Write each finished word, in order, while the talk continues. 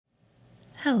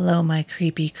Hello, my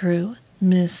creepy crew.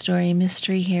 Miss Story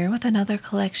Mystery here with another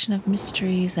collection of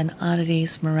mysteries and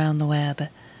oddities from around the web.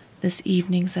 This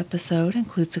evening's episode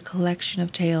includes a collection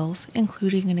of tales,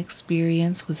 including an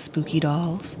experience with spooky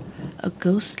dolls, a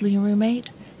ghostly roommate,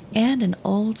 and an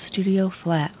old studio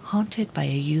flat haunted by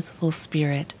a youthful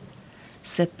spirit.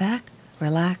 Sit back,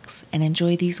 relax, and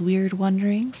enjoy these weird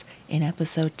wanderings in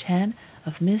episode 10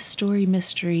 of Miss Story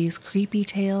Mystery's Creepy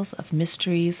Tales of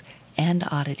Mysteries and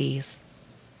Oddities.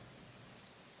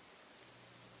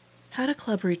 Had a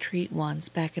club retreat once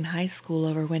back in high school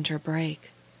over winter break.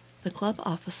 The club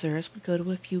officers would go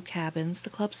to a few cabins the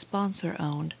club sponsor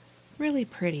owned. Really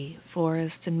pretty,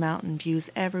 forests and mountain views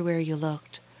everywhere you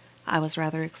looked. I was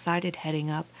rather excited heading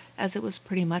up, as it was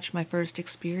pretty much my first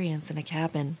experience in a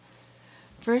cabin.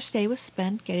 First day was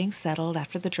spent getting settled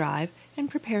after the drive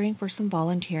and preparing for some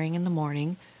volunteering in the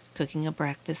morning, cooking a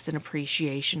breakfast in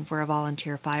appreciation for a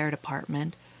volunteer fire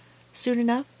department. Soon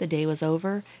enough, the day was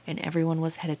over, and everyone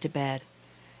was headed to bed.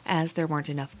 As there weren't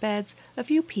enough beds, a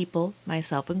few people,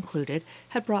 myself included,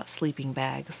 had brought sleeping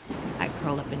bags. I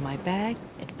curled up in my bag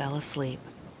and fell asleep.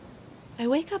 I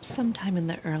wake up sometime in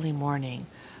the early morning,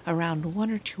 around 1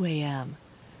 or 2 a.m.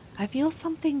 I feel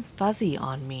something fuzzy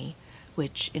on me,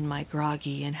 which, in my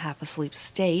groggy and half-asleep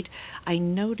state, I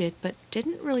noted but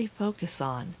didn't really focus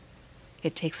on.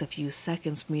 It takes a few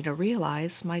seconds for me to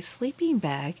realize my sleeping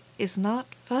bag is not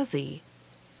fuzzy.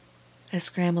 I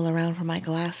scramble around for my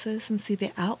glasses and see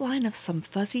the outline of some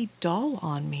fuzzy doll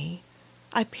on me.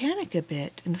 I panic a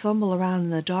bit and fumble around in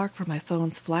the dark for my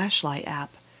phone's flashlight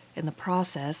app. In the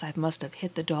process, I must have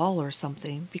hit the doll or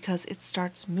something because it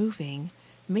starts moving,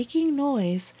 making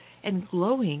noise, and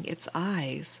glowing its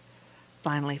eyes.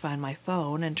 Finally find my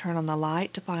phone and turn on the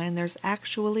light to find there's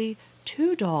actually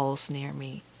 2 dolls near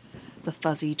me. The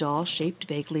fuzzy doll shaped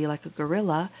vaguely like a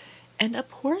gorilla, and a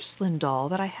porcelain doll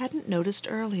that I hadn't noticed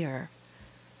earlier.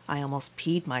 I almost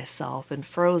peed myself and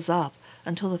froze up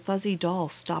until the fuzzy doll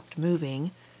stopped moving,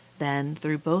 then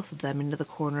threw both of them into the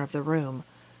corner of the room,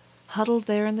 huddled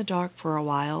there in the dark for a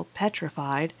while,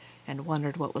 petrified, and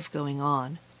wondered what was going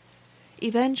on.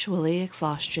 Eventually,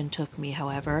 exhaustion took me,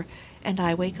 however, and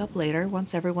I wake up later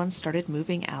once everyone started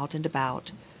moving out and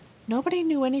about. Nobody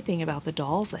knew anything about the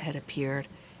dolls that had appeared,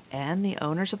 and the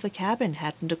owners of the cabin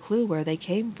hadn't a clue where they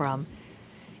came from.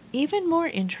 Even more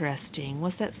interesting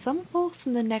was that some folks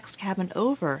in the next cabin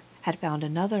over had found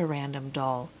another random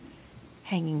doll,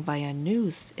 hanging by a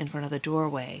noose in front of the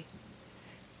doorway.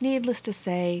 Needless to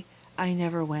say, I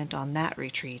never went on that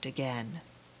retreat again.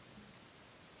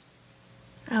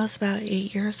 I was about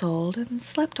 8 years old and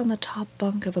slept on the top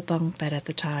bunk of a bunk bed at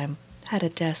the time, had a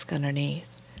desk underneath,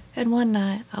 and one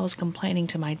night I was complaining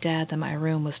to my dad that my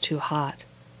room was too hot.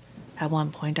 At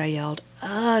one point I yelled,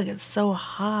 "Ugh, it's so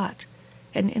hot,"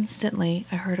 and instantly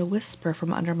I heard a whisper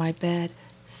from under my bed,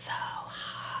 "So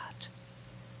hot."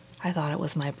 I thought it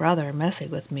was my brother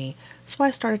messing with me, so I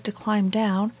started to climb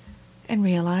down and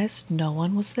realized no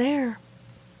one was there.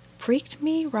 Freaked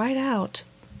me right out.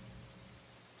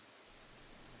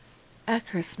 At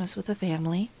Christmas with the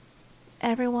family,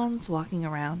 everyone's walking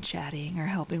around chatting or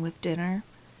helping with dinner.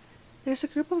 There's a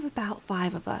group of about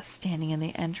 5 of us standing in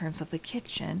the entrance of the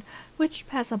kitchen, which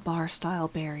has a bar-style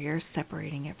barrier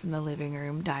separating it from the living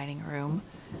room, dining room.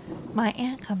 My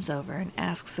aunt comes over and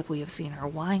asks if we have seen her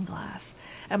wine glass,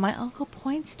 and my uncle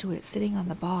points to it sitting on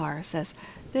the bar, says,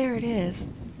 "There it is,"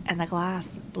 and the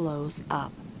glass blows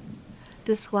up.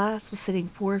 This glass was sitting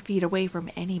 4 feet away from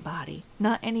anybody,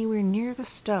 not anywhere near the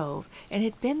stove, and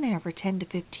had been there for 10 to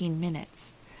 15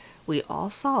 minutes. We all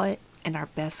saw it, and our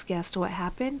best guess to what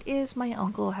happened is my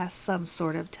uncle has some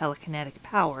sort of telekinetic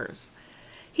powers.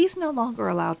 He's no longer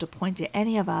allowed to point at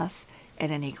any of us,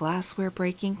 and any glassware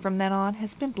breaking from then on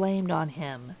has been blamed on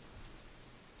him.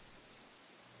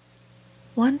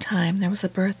 One time there was a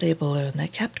birthday balloon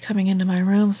that kept coming into my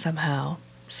room somehow,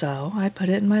 so I put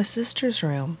it in my sister's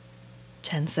room.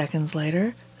 10 seconds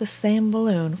later, the same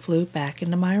balloon flew back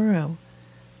into my room.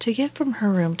 To get from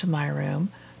her room to my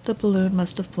room, the balloon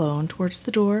must have flown towards the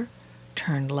door,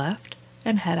 turned left,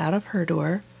 and head out of her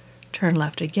door, turn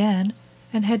left again,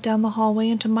 and head down the hallway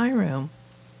into my room.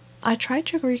 I tried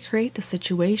to recreate the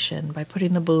situation by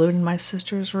putting the balloon in my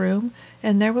sister's room,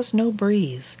 and there was no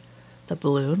breeze. The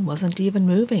balloon wasn't even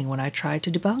moving when I tried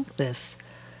to debunk this.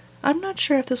 I'm not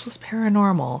sure if this was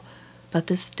paranormal, but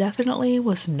this definitely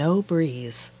was no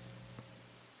breeze.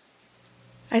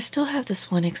 I still have this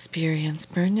one experience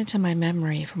burned into my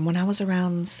memory from when I was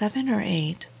around 7 or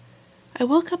 8. I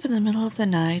woke up in the middle of the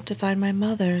night to find my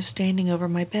mother standing over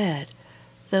my bed,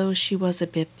 though she was a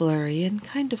bit blurry and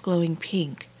kind of glowing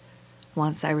pink.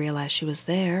 Once I realized she was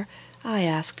there, I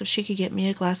asked if she could get me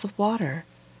a glass of water.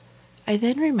 I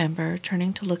then remember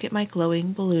turning to look at my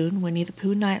glowing balloon Winnie the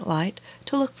Pooh nightlight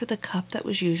to look for the cup that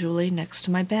was usually next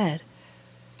to my bed.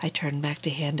 I turned back to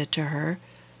hand it to her,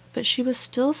 but she was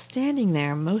still standing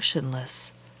there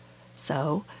motionless.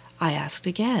 So I asked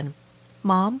again,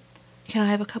 "Mom, can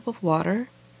I have a cup of water?"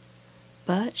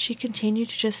 But she continued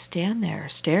to just stand there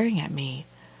staring at me.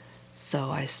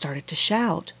 So I started to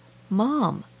shout,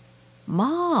 "Mom!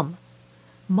 Mom!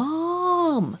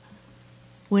 Mom!"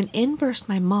 When in burst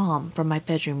my mom from my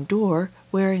bedroom door,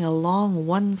 wearing a long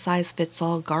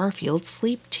one-size-fits-all Garfield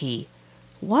sleep tee.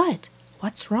 "What?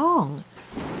 What's wrong?"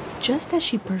 Just as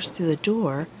she burst through the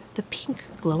door, the pink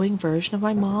glowing version of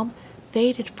my mom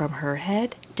faded from her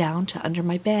head down to under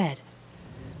my bed.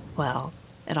 Well,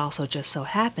 it also just so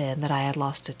happened that I had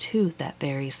lost a tooth that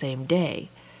very same day.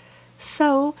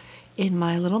 So, in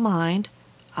my little mind,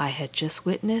 I had just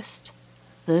witnessed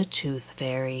the Tooth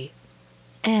Fairy.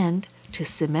 And, to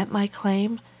cement my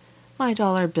claim, my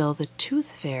dollar bill the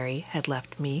Tooth Fairy had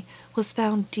left me was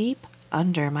found deep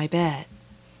under my bed.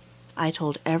 I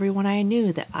told everyone I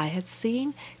knew that I had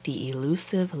seen the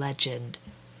elusive legend.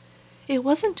 It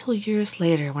wasn't till years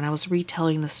later, when I was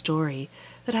retelling the story,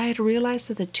 that I had realized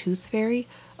that the Tooth Fairy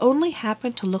only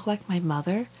happened to look like my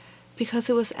mother because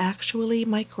it was actually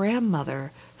my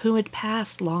grandmother who had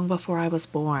passed long before I was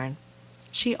born.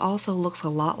 She also looks a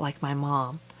lot like my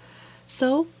mom.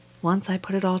 So, once I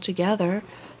put it all together,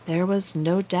 there was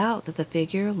no doubt that the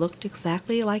figure looked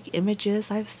exactly like images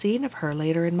I've seen of her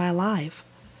later in my life.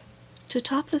 To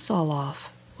top this all off,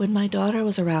 when my daughter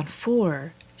was around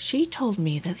 4, she told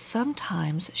me that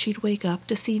sometimes she'd wake up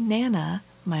to see Nana,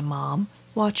 my mom,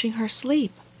 watching her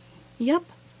sleep. Yup,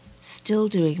 still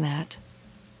doing that.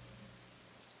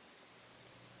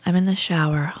 I'm in the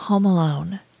shower, home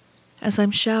alone. As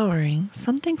I'm showering,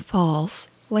 something falls,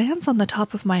 lands on the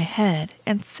top of my head,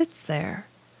 and sits there.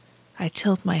 I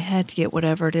tilt my head to get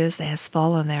whatever it is that has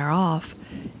fallen there off,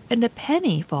 and a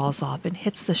penny falls off and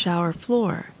hits the shower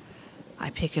floor. I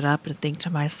pick it up and think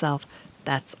to myself,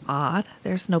 "That's odd,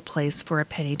 there's no place for a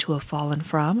penny to have fallen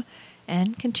from,"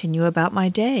 and continue about my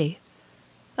day.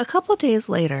 A couple days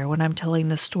later, when I'm telling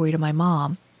this story to my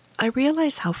mom, I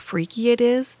realize how freaky it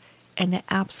is, and it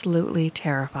absolutely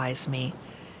terrifies me.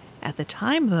 At the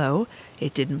time, though,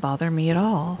 it didn't bother me at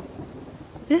all.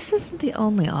 This isn't the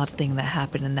only odd thing that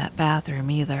happened in that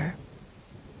bathroom either.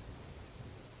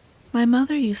 My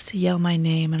mother used to yell my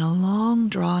name in a long,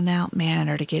 drawn-out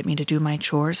manner to get me to do my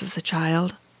chores as a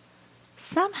child.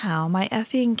 Somehow, my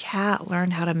effing cat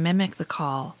learned how to mimic the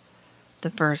call. The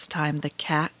first time the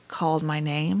cat called my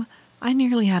name, I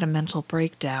nearly had a mental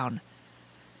breakdown.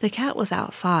 The cat was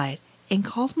outside and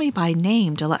called me by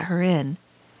name to let her in.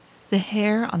 The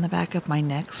hair on the back of my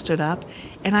neck stood up,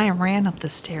 and I ran up the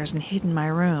stairs and hid in my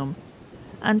room,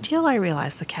 until I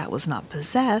realized the cat was not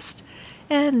possessed,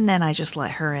 and then I just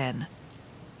let her in.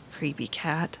 Creepy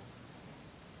cat.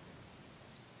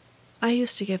 I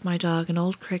used to give my dog an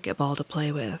old cricket ball to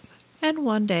play with, and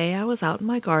one day I was out in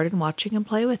my garden watching him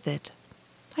play with it.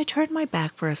 I turned my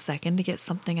back for a second to get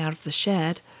something out of the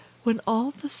shed, when all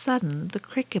of a sudden the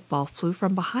cricket ball flew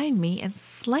from behind me and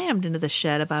slammed into the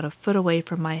shed about a foot away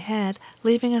from my head,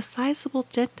 leaving a sizable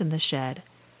dent in the shed.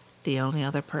 The only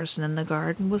other person in the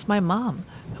garden was my mom,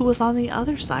 who was on the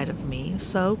other side of me,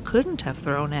 so couldn't have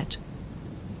thrown it.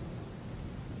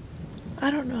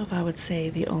 I don't know if I would say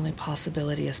the only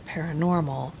possibility is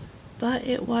paranormal, but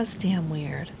it was damn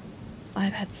weird.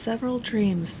 I've had several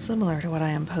dreams similar to what I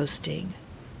am posting.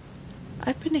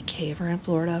 I've been a caver in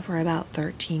Florida for about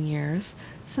 13 years,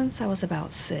 since I was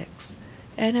about 6,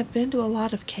 and have been to a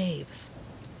lot of caves.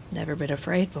 Never been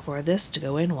afraid before this to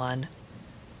go in one.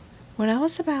 When I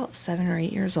was about 7 or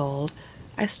 8 years old,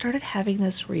 I started having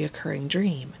this reoccurring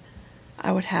dream.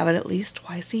 I would have it at least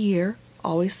twice a year,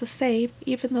 always the same,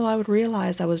 even though I would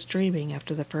realize I was dreaming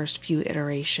after the first few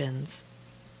iterations.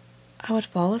 I would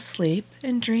fall asleep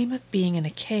and dream of being in a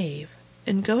cave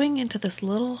and going into this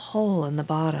little hole in the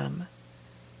bottom.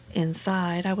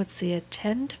 Inside, I would see a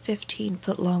 10 to 15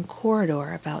 foot long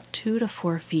corridor about 2 to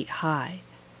 4 feet high.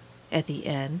 At the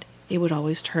end, it would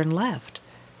always turn left,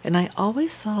 and I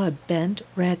always saw a bent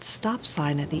red stop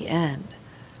sign at the end,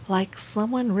 like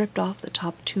someone ripped off the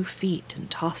top 2 feet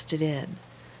and tossed it in,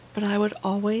 but I would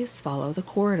always follow the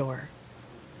corridor.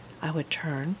 I would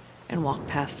turn and walk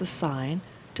past the sign,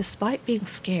 despite being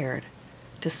scared,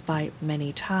 despite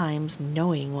many times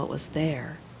knowing what was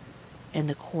there, and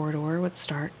the corridor would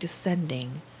start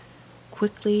descending,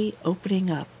 quickly opening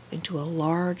up into a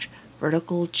large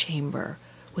vertical chamber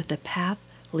with a path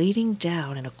leading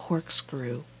down in a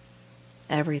corkscrew.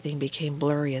 Everything became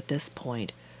blurry at this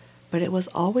point, but it was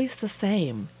always the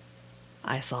same.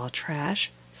 I saw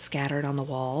trash, scattered on the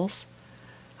walls.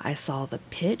 I saw the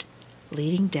pit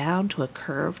leading down to a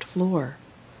curved floor.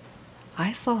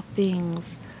 I saw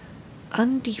things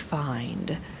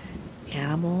undefined,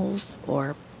 animals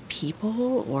or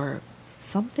people or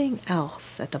something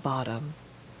else at the bottom.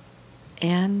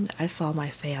 And I saw my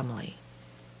family,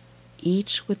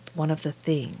 each with one of the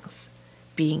things,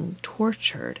 being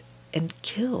tortured and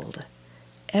killed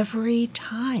every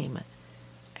time,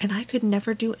 and I could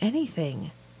never do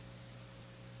anything.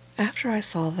 After I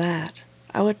saw that,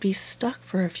 I would be stuck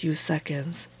for a few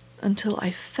seconds until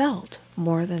I felt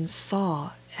more than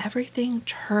saw everything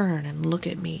turn and look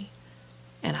at me,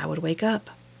 and I would wake up.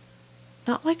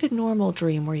 Not like a normal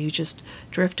dream where you just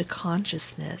drift to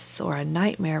consciousness or a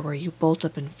nightmare where you bolt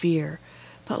up in fear,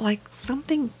 but like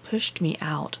something pushed me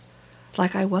out,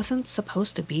 like I wasn't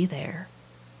supposed to be there.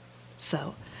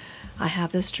 So, I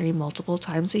have this dream multiple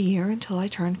times a year until I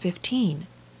turned 15.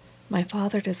 My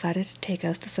father decided to take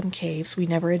us to some caves we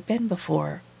never had been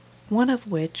before, one of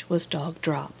which was Dog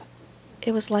Drop.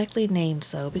 It was likely named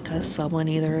so because someone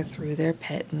either threw their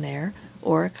pet in there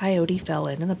or a coyote fell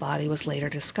in and the body was later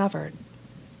discovered.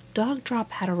 Dog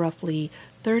Drop had a roughly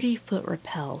 30-foot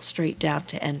rappel straight down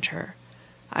to enter.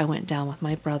 I went down with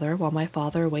my brother while my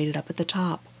father waited up at the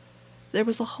top. There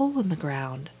was a hole in the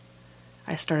ground.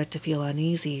 I started to feel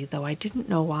uneasy, though I didn't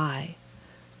know why.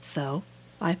 So,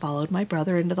 I followed my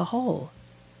brother into the hole.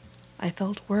 I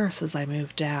felt worse as I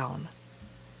moved down.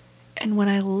 And when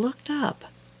I looked up,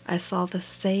 I saw the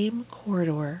same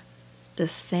corridor, the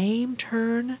same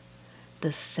turn,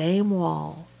 the same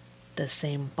wall, the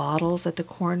same bottles at the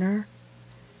corner,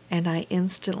 and I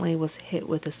instantly was hit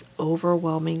with this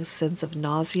overwhelming sense of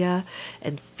nausea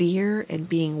and fear and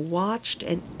being watched,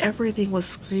 and everything was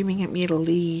screaming at me to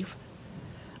leave.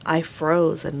 I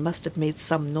froze and must have made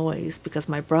some noise because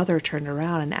my brother turned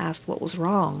around and asked what was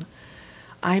wrong.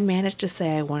 I managed to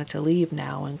say I wanted to leave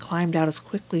now and climbed out as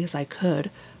quickly as I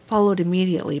could, followed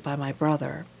immediately by my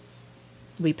brother.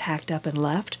 We packed up and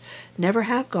left, never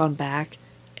have gone back,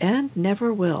 and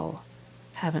never will.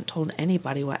 Haven't told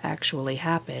anybody what actually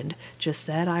happened, just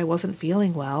said I wasn't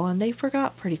feeling well and they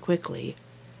forgot pretty quickly.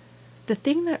 The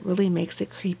thing that really makes it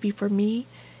creepy for me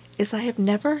is I have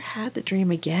never had the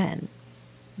dream again.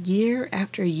 Year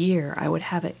after year I would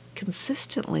have it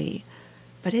consistently,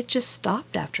 but it just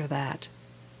stopped after that.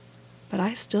 But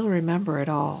I still remember it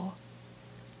all.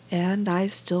 And I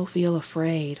still feel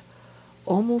afraid,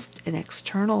 almost an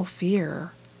external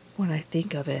fear, when I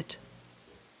think of it.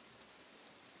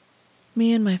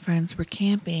 Me and my friends were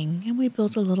camping, and we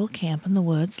built a little camp in the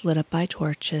woods lit up by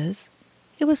torches.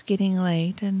 It was getting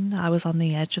late, and I was on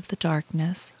the edge of the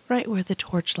darkness, right where the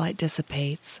torchlight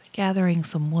dissipates, gathering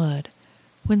some wood,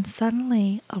 when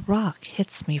suddenly a rock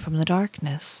hits me from the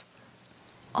darkness.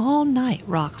 All night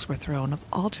rocks were thrown of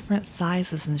all different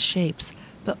sizes and shapes,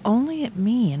 but only at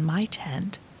me and my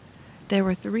tent. There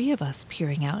were 3 of us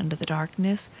peering out into the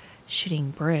darkness,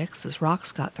 shooting bricks as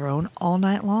rocks got thrown all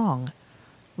night long.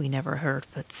 We never heard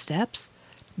footsteps,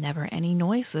 never any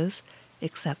noises,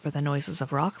 except for the noises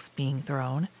of rocks being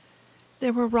thrown.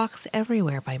 There were rocks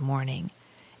everywhere by morning,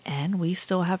 and we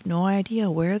still have no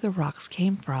idea where the rocks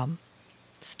came from.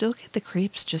 Still get the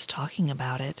creeps just talking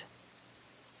about it.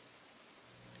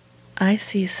 I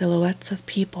see silhouettes of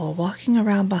people walking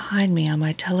around behind me on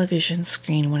my television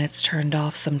screen when it's turned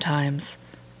off sometimes.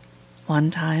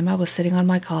 One time I was sitting on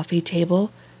my coffee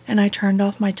table and I turned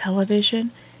off my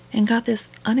television and got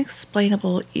this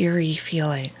unexplainable eerie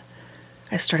feeling.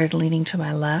 I started leaning to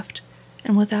my left,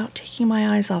 and without taking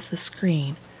my eyes off the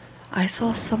screen, I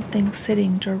saw something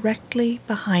sitting directly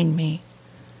behind me.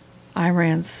 I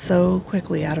ran so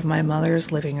quickly out of my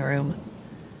mother's living room.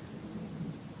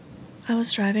 I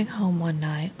was driving home one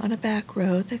night on a back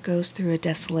road that goes through a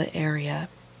desolate area.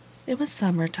 It was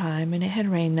summertime and it had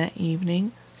rained that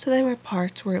evening, so there were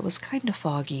parts where it was kind of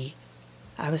foggy.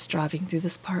 I was driving through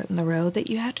this part in the road that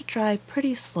you had to drive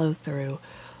pretty slow through,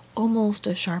 almost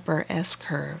a sharper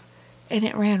S-curve, and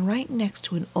it ran right next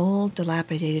to an old,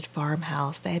 dilapidated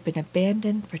farmhouse that had been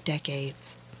abandoned for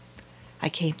decades. I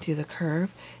came through the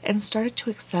curve and started to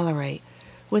accelerate,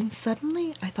 when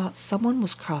suddenly I thought someone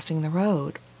was crossing the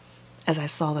road. As I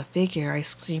saw the figure, I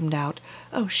screamed out,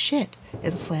 "Oh shit,"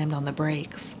 and slammed on the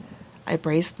brakes. I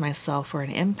braced myself for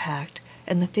an impact,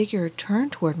 and the figure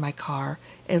turned toward my car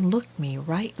and looked me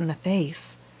right in the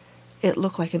face. It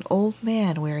looked like an old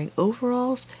man wearing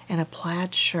overalls and a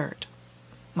plaid shirt.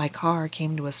 My car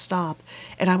came to a stop,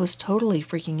 and I was totally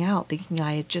freaking out, thinking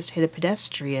I had just hit a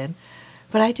pedestrian,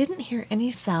 but I didn't hear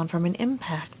any sound from an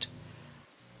impact.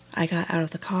 I got out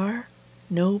of the car,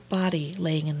 no body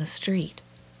laying in the street.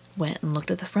 Went and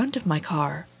looked at the front of my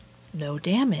car. No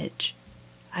damage.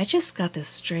 I just got this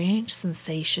strange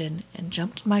sensation and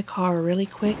jumped in my car really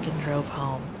quick and drove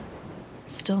home.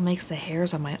 Still makes the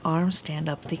hairs on my arms stand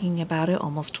up thinking about it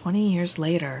almost 20 years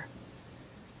later.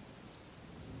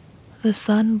 The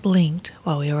sun blinked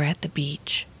while we were at the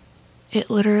beach. It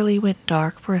literally went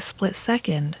dark for a split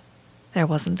second. There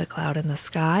wasn't a cloud in the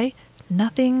sky,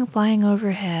 nothing flying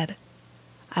overhead.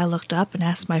 I looked up and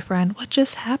asked my friend what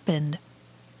just happened.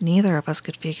 Neither of us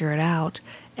could figure it out,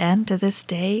 and to this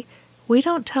day, we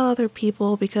don't tell other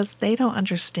people because they don't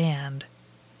understand.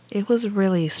 It was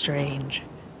really strange.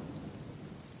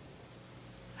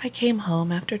 I came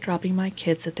home after dropping my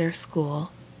kids at their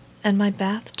school, and my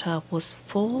bathtub was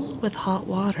full with hot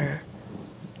water.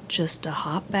 Just a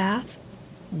hot bath,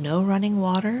 no running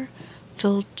water,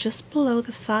 filled just below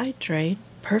the side drain,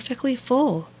 perfectly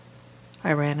full.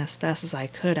 I ran as fast as I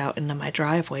could out into my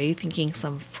driveway, thinking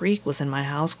some freak was in my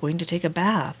house going to take a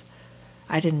bath.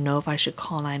 I didn't know if I should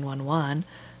call 911,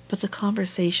 but the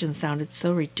conversation sounded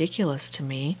so ridiculous to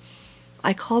me.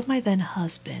 I called my then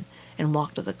husband and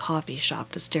walked to the coffee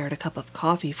shop to stare at a cup of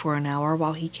coffee for an hour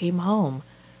while he came home.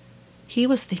 He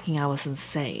was thinking I was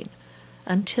insane,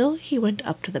 until he went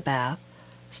up to the bath,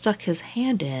 stuck his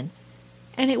hand in,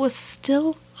 and it was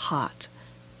still hot.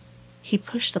 He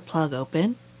pushed the plug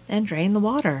open and drained the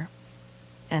water.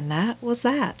 And that was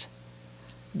that.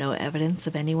 No evidence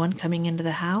of anyone coming into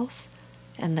the house,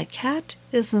 and the cat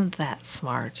isn't that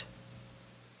smart.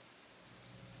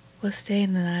 Was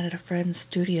staying the night at a friend's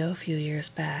studio a few years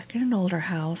back in an older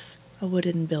house, a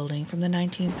wooden building from the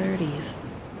 1930s.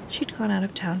 She'd gone out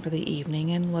of town for the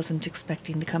evening and wasn't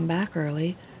expecting to come back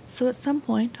early, so at some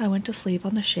point I went to sleep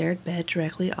on the shared bed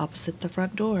directly opposite the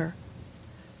front door.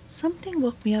 Something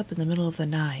woke me up in the middle of the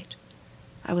night.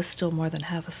 I was still more than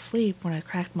half asleep when I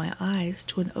cracked my eyes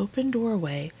to an open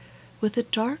doorway with a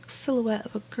dark silhouette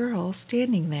of a girl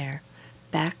standing there,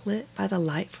 backlit by the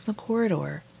light from the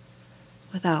corridor.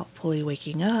 Without fully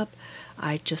waking up,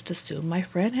 I just assumed my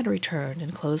friend had returned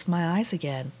and closed my eyes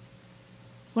again.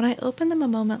 When I opened them a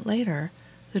moment later,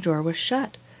 the door was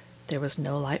shut. There was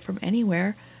no light from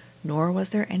anywhere, nor was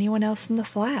there anyone else in the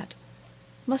flat.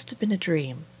 Must have been a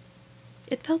dream.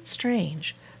 It felt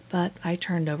strange, but I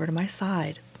turned over to my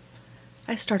side.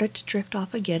 I started to drift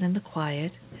off again in the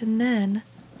quiet, and then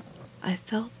I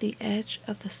felt the edge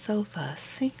of the sofa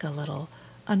sink a little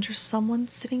under someone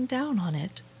sitting down on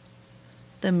it.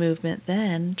 The movement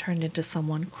then turned into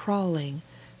someone crawling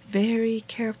very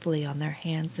carefully on their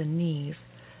hands and knees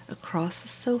across the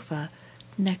sofa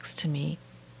next to me,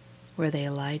 where they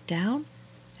lied down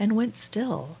and went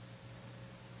still.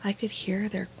 I could hear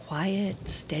their quiet,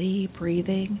 steady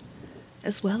breathing,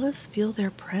 as well as feel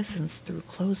their presence through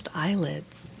closed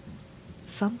eyelids.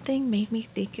 Something made me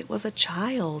think it was a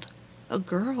child, a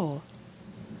girl.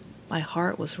 My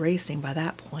heart was racing by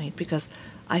that point because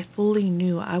I fully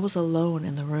knew I was alone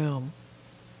in the room.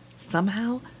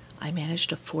 Somehow, I managed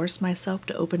to force myself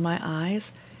to open my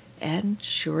eyes, and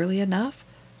surely enough,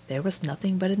 there was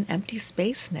nothing but an empty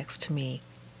space next to me.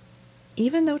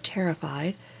 Even though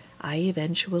terrified, I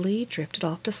eventually drifted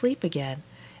off to sleep again,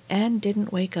 and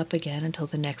didn't wake up again until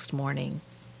the next morning.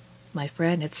 My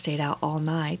friend had stayed out all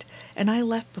night, and I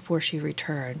left before she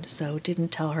returned, so didn't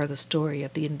tell her the story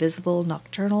of the invisible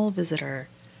nocturnal visitor.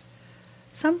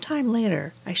 Sometime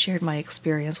later, I shared my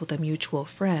experience with a mutual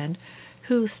friend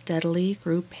who steadily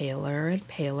grew paler and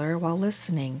paler while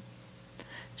listening.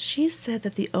 She said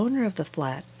that the owner of the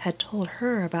flat had told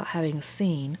her about having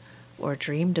seen, or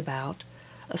dreamed about,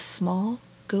 a small,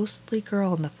 ghostly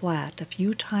girl in the flat a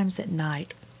few times at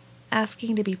night,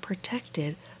 asking to be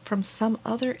protected from some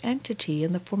other entity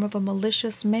in the form of a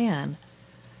malicious man.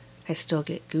 I still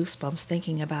get goosebumps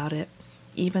thinking about it,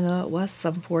 even though it was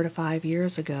some 4 to 5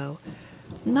 years ago.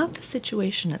 Not the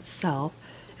situation itself,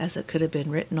 as it could have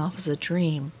been written off as a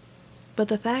dream, but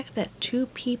the fact that 2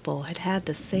 people had had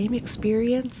the same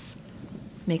experience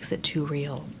makes it too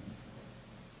real.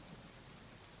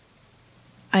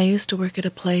 I used to work at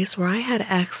a place where I had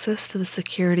access to the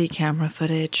security camera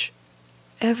footage.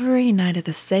 Every night at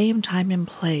the same time and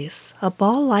place, a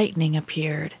ball lightning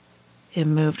appeared. It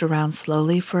moved around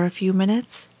slowly for a few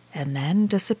minutes and then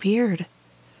disappeared.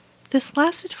 This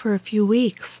lasted for a few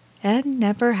weeks and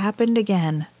never happened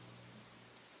again.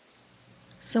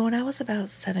 So when I was about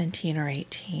 17 or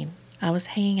 18, I was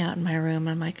hanging out in my room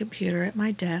on my computer at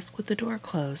my desk with the door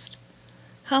closed.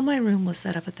 How my room was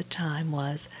set up at the time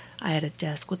was I had a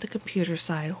desk with the computer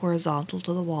side horizontal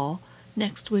to the wall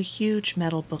next to a huge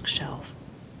metal bookshelf.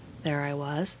 There I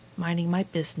was, minding my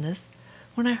business,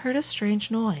 when I heard a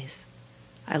strange noise.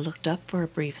 I looked up for a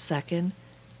brief second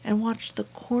and watched the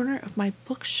corner of my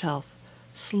bookshelf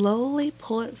slowly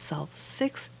pull itself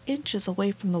 6 inches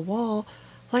away from the wall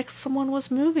like someone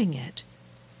was moving it.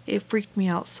 It freaked me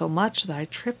out so much that I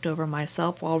tripped over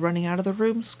myself while running out of the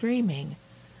room screaming.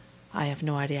 I have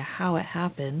no idea how it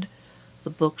happened. The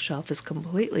bookshelf is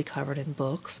completely covered in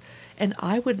books, and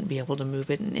I wouldn't be able to move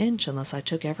it an inch unless I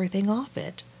took everything off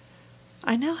it.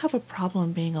 I now have a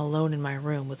problem being alone in my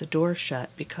room with the door shut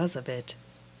because of it.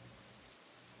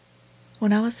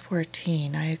 When I was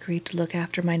 14, I agreed to look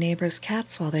after my neighbor's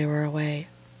cats while they were away.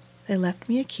 They left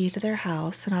me a key to their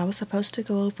house, and I was supposed to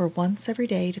go over once every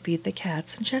day to feed the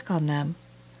cats and check on them.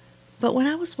 But when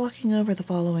I was walking over the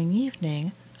following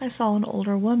evening, I saw an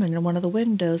older woman in one of the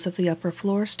windows of the upper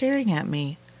floor staring at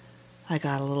me. I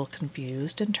got a little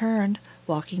confused and turned,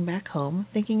 walking back home,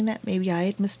 thinking that maybe I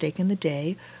had mistaken the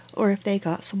day or if they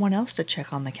got someone else to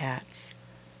check on the cats.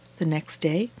 The next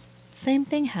day, same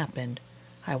thing happened.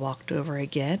 I walked over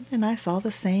again and I saw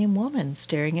the same woman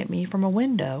staring at me from a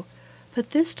window,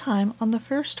 but this time on the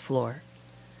first floor.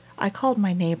 I called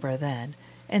my neighbor then,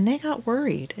 and they got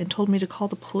worried and told me to call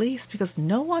the police because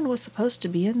no one was supposed to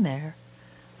be in there.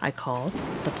 I called,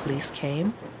 the police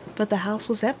came, but the house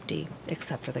was empty,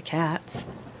 except for the cats.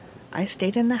 I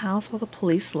stayed in the house while the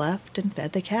police left and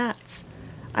fed the cats.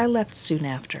 I left soon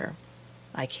after.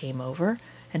 I came over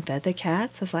and fed the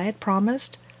cats as I had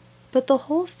promised, but the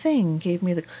whole thing gave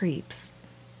me the creeps.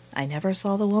 I never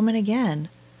saw the woman again,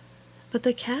 but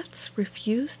the cats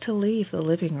refused to leave the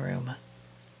living room.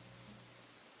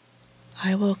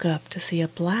 I woke up to see a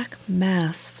black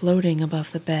mass floating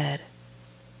above the bed.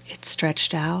 It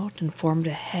stretched out and formed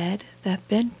a head that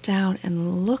bent down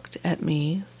and looked at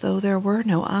me, though there were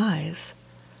no eyes.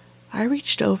 I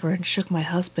reached over and shook my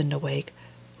husband awake,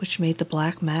 which made the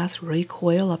black mass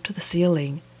recoil up to the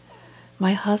ceiling.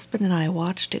 My husband and I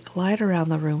watched it glide around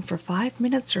the room for 5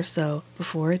 minutes or so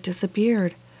before it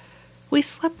disappeared. We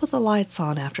slept with the lights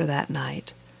on after that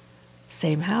night.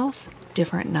 Same house,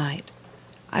 different night.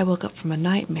 I woke up from a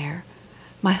nightmare.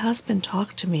 My husband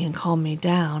talked to me and calmed me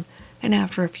down, and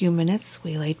after a few minutes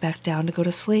we laid back down to go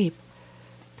to sleep.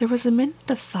 There was a minute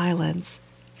of silence,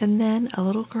 and then a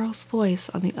little girl's voice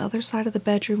on the other side of the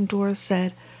bedroom door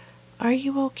said, "Are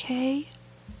you okay?"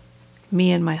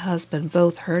 Me and my husband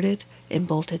both heard it and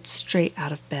bolted straight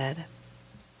out of bed.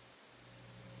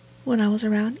 When I was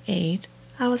around 8,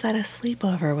 I was at a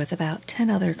sleepover with about 10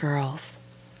 other girls.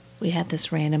 We had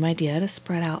this random idea to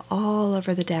spread out all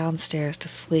over the downstairs to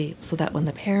sleep so that when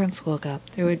the parents woke up,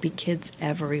 there would be kids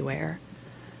everywhere.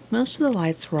 Most of the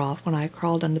lights were off when I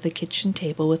crawled under the kitchen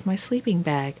table with my sleeping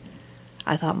bag.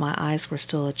 I thought my eyes were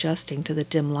still adjusting to the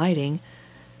dim lighting,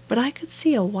 but I could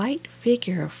see a white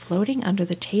figure floating under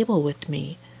the table with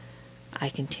me. I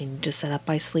continued to set up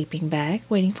my sleeping bag,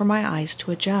 waiting for my eyes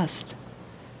to adjust.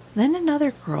 Then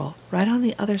another girl, right on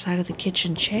the other side of the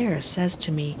kitchen chair, says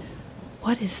to me,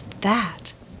 "What is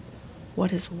that?"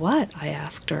 "What is what?" I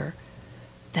asked her.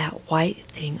 "That white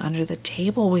thing under the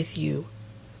table with you."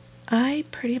 I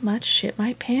pretty much shit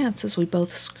my pants as we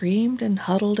both screamed and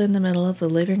huddled in the middle of the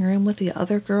living room with the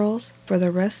other girls for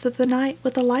the rest of the night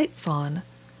with the lights on.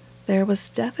 There was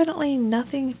definitely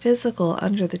nothing physical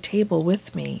under the table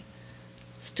with me.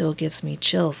 Still gives me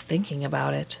chills thinking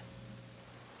about it.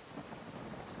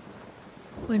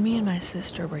 When me and my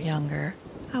sister were younger,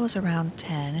 I was around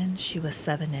 10 and she was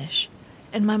 7-ish,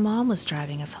 and my mom was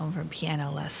driving us home from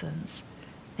piano lessons.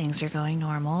 Things are going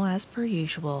normal as per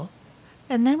usual,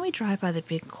 and then we drive by the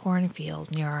big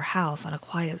cornfield near our house on a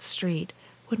quiet street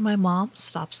when my mom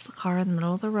stops the car in the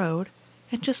middle of the road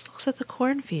and just looks at the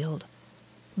cornfield.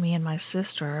 Me and my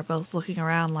sister are both looking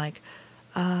around like,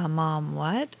 Mom,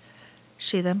 what?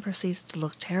 She then proceeds to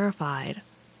look terrified,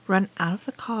 run out of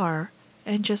the car,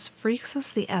 and just freaks us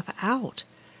the F out.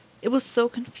 It was so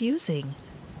confusing.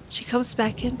 She comes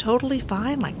back in totally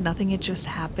fine, like nothing had just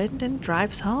happened, and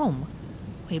drives home.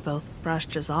 We both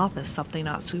brushed us off as something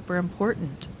not super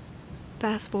important.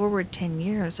 Fast forward 10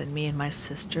 years, and me and my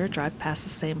sister drive past the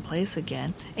same place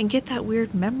again and get that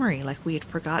weird memory like we had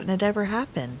forgotten it ever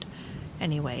happened.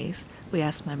 Anyways, we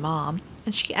asked my mom,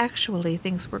 and she actually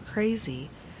thinks we're crazy.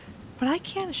 But I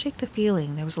can't shake the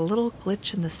feeling there was a little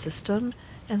glitch in the system,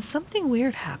 and something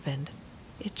weird happened.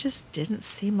 It just didn't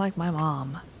seem like my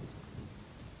mom.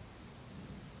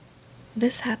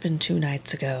 This happened 2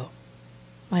 nights ago.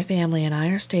 My family and I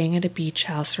are staying at a beach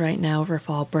house right now over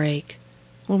fall break.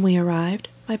 When we arrived,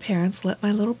 my parents let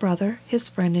my little brother, his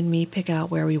friend, and me pick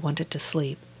out where we wanted to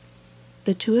sleep.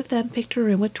 The 2 of them picked a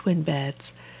room with twin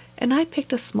beds, and I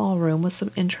picked a small room with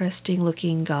some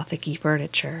interesting-looking gothic-y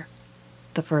furniture.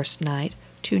 The first night,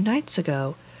 2 nights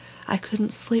ago, I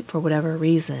couldn't sleep for whatever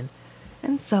reason,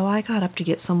 and so I got up to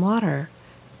get some water,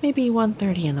 maybe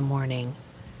 1:30 in the morning.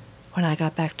 When I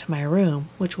got back to my room,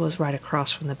 which was right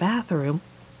across from the bathroom,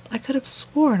 I could have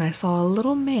sworn I saw a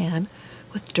little man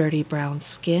with dirty brown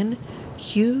skin,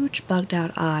 huge bugged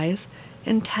out eyes,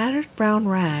 and tattered brown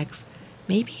rags,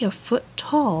 maybe a foot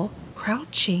tall,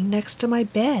 crouching next to my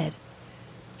bed.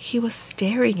 He was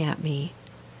staring at me.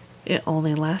 It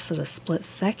only lasted a split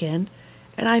second,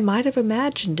 and I might have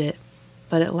imagined it,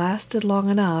 but it lasted long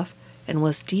enough and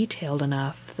was detailed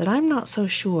enough that I'm not so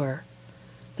sure.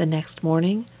 The next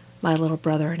morning, my little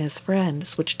brother and his friend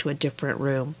switched to a different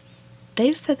room.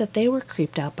 They said that they were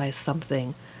creeped out by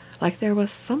something, like there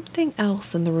was something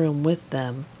else in the room with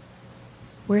them.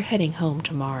 We're heading home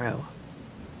tomorrow.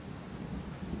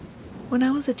 When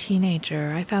I was a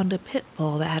teenager, I found a pit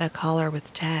bull that had a collar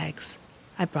with tags.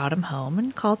 I brought him home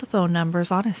and called the phone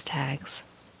numbers on his tags.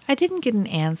 I didn't get an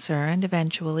answer and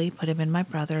eventually put him in my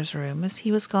brother's room as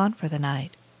he was gone for the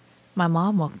night. My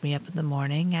mom woke me up in the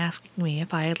morning asking me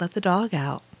if I had let the dog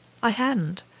out. I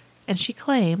hadn't, and she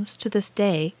claims to this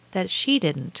day that she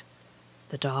didn't.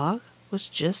 The dog was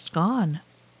just gone.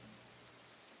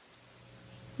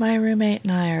 My roommate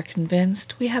and I are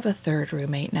convinced we have a third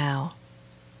roommate now.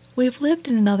 We've lived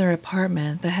in another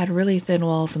apartment that had really thin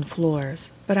walls and floors,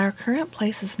 but our current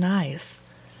place is nice.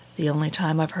 The only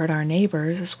time I've heard our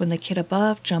neighbors is when the kid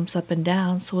above jumps up and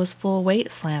down so his full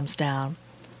weight slams down.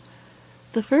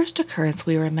 The first occurrence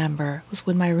we remember was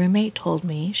when my roommate told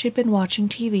me she'd been watching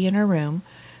TV in her room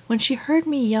when she heard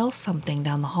me yell something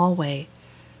down the hallway.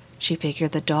 She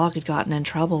figured the dog had gotten in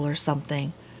trouble or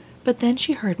something, but then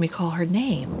she heard me call her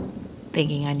name.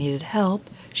 Thinking I needed help,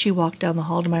 she walked down the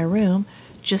hall to my room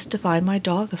just to find my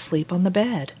dog asleep on the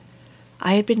bed.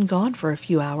 I had been gone for a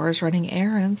few hours running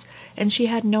errands, and she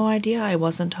had no idea I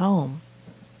wasn't home.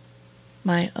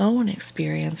 My own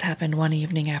experience happened one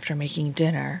evening after making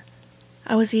dinner.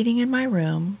 I was eating in my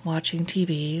room, watching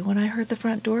TV, when I heard the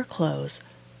front door close,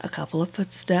 a couple of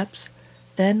footsteps,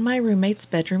 then my roommate's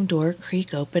bedroom door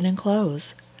creak open and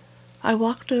close. I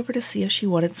walked over to see if she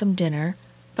wanted some dinner,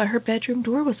 but her bedroom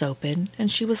door was open and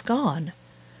she was gone.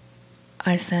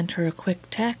 I sent her a quick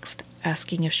text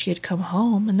asking if she had come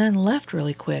home and then left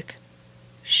really quick.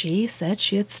 She said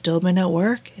she had still been at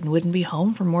work and wouldn't be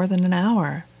home for more than an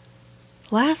hour.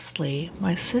 Lastly,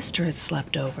 my sister had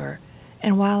slept over,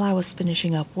 and while I was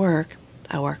finishing up work,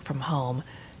 I work from home,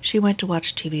 she went to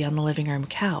watch TV on the living room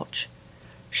couch.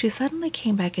 She suddenly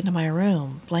came back into my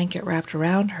room, blanket wrapped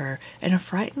around her, and a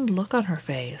frightened look on her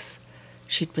face.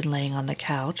 She'd been laying on the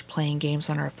couch, playing games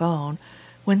on her phone,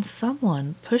 when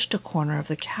someone pushed a corner of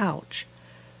the couch.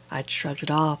 I'd shrugged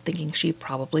it off, thinking she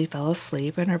probably fell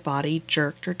asleep and her body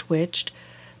jerked or twitched,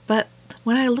 but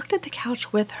when I looked at the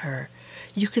couch with her,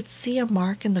 you could see a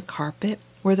mark in the carpet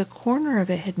where the corner of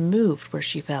it had moved where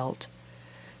she felt.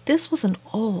 This was an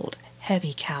old,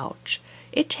 heavy couch.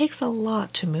 It takes a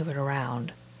lot to move it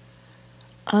around.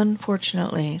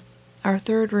 Unfortunately, our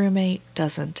third roommate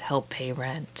doesn't help pay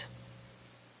rent.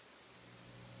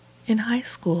 In high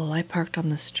school, I parked on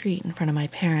the street in front of my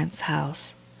parents'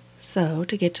 house. So,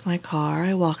 to get to my car,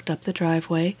 I walked up the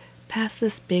driveway, past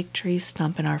this big tree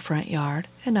stump in our front yard,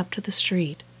 and up to the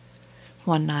street.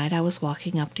 One night, I was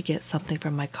walking up to get something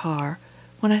from my car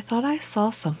when I thought I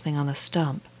saw something on the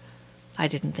stump. I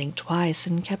didn't think twice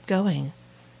and kept going.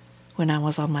 When I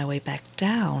was on my way back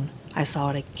down, I saw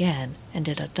it again and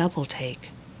did a double take.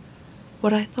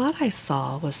 What I thought I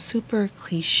saw was super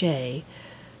cliché,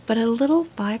 but a little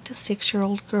 5 to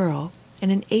 6-year-old girl in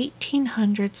an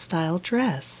 1800s style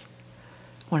dress.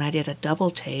 When I did a double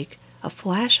take, a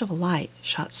flash of light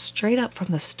shot straight up from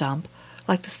the stump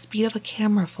like the speed of a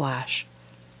camera flash.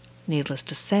 Needless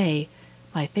to say,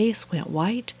 my face went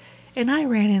white and I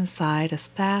ran inside as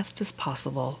fast as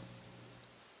possible.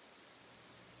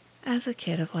 As a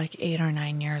kid of like 8 or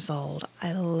 9 years old,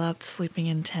 I loved sleeping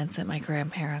in tents at my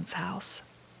grandparents' house.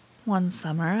 One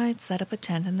summer, I'd set up a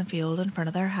tent in the field in front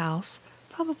of their house,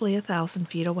 probably 1,000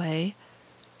 feet away.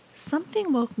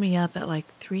 Something woke me up at like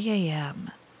 3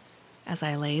 a.m. As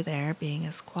I lay there, being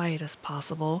as quiet as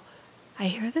possible, I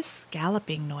hear this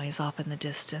galloping noise off in the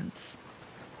distance.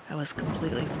 I was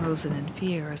completely frozen in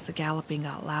fear as the galloping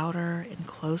got louder and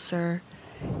closer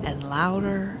and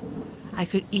louder. I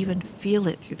could even feel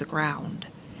it through the ground.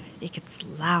 It gets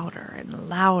louder and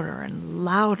louder and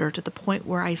louder to the point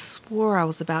where I swore I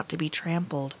was about to be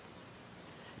trampled.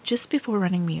 Just before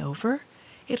running me over,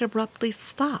 it abruptly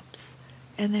stops,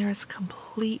 and there is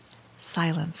complete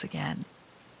silence again,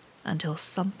 until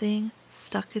something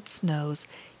stuck its nose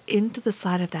into the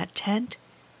side of that tent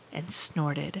and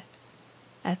snorted.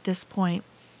 At this point,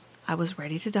 I was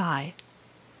ready to die.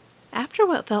 After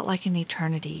what felt like an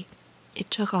eternity,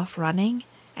 it took off running,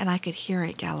 and I could hear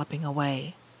it galloping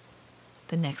away.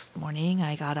 The next morning,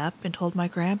 I got up and told my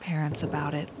grandparents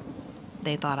about it.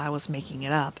 They thought I was making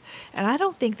it up, and I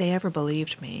don't think they ever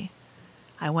believed me.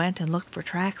 I went and looked for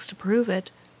tracks to prove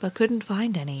it, but couldn't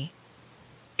find any.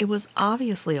 It was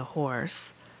obviously a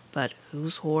horse, but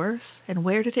whose horse and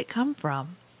where did it come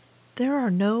from? There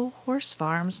are no horse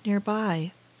farms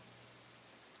nearby.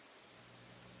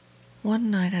 One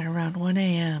night at around 1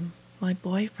 a.m., my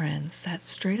boyfriend sat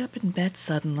straight up in bed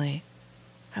suddenly.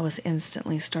 I was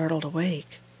instantly startled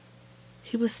awake.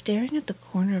 He was staring at the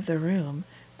corner of the room,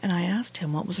 and I asked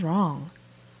him what was wrong.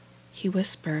 He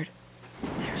whispered,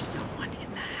 "There's someone in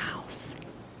the house."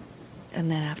 And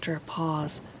then after a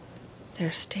pause,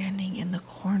 "They're standing in the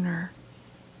corner."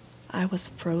 I was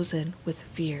frozen with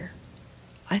fear.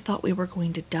 I thought we were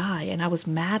going to die, and I was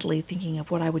madly thinking of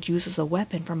what I would use as a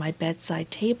weapon for my bedside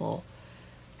table.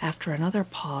 After another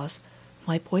pause,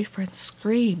 my boyfriend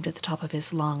screamed at the top of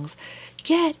his lungs,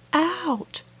 "Get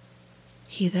out!"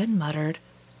 He then muttered,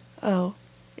 "Oh,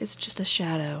 it's just a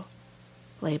shadow,"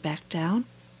 lay back down,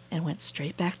 and went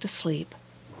straight back to sleep.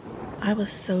 I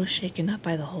was so shaken up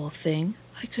by the whole thing,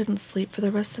 I couldn't sleep for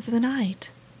the rest of the night.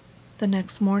 The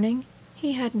next morning,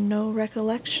 he had no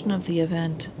recollection of the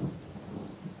event.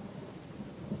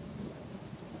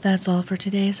 That's all for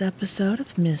today's episode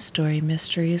of Miss Story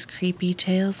Mysteries, creepy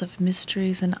tales of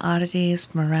mysteries and oddities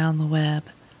from around the web.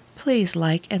 Please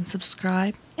like and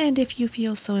subscribe, and if you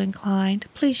feel so inclined,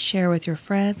 please share with your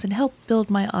friends and help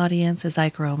build my audience as I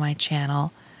grow my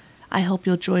channel. I hope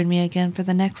you'll join me again for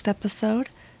the next episode.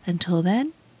 Until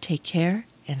then, take care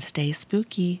and stay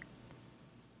spooky.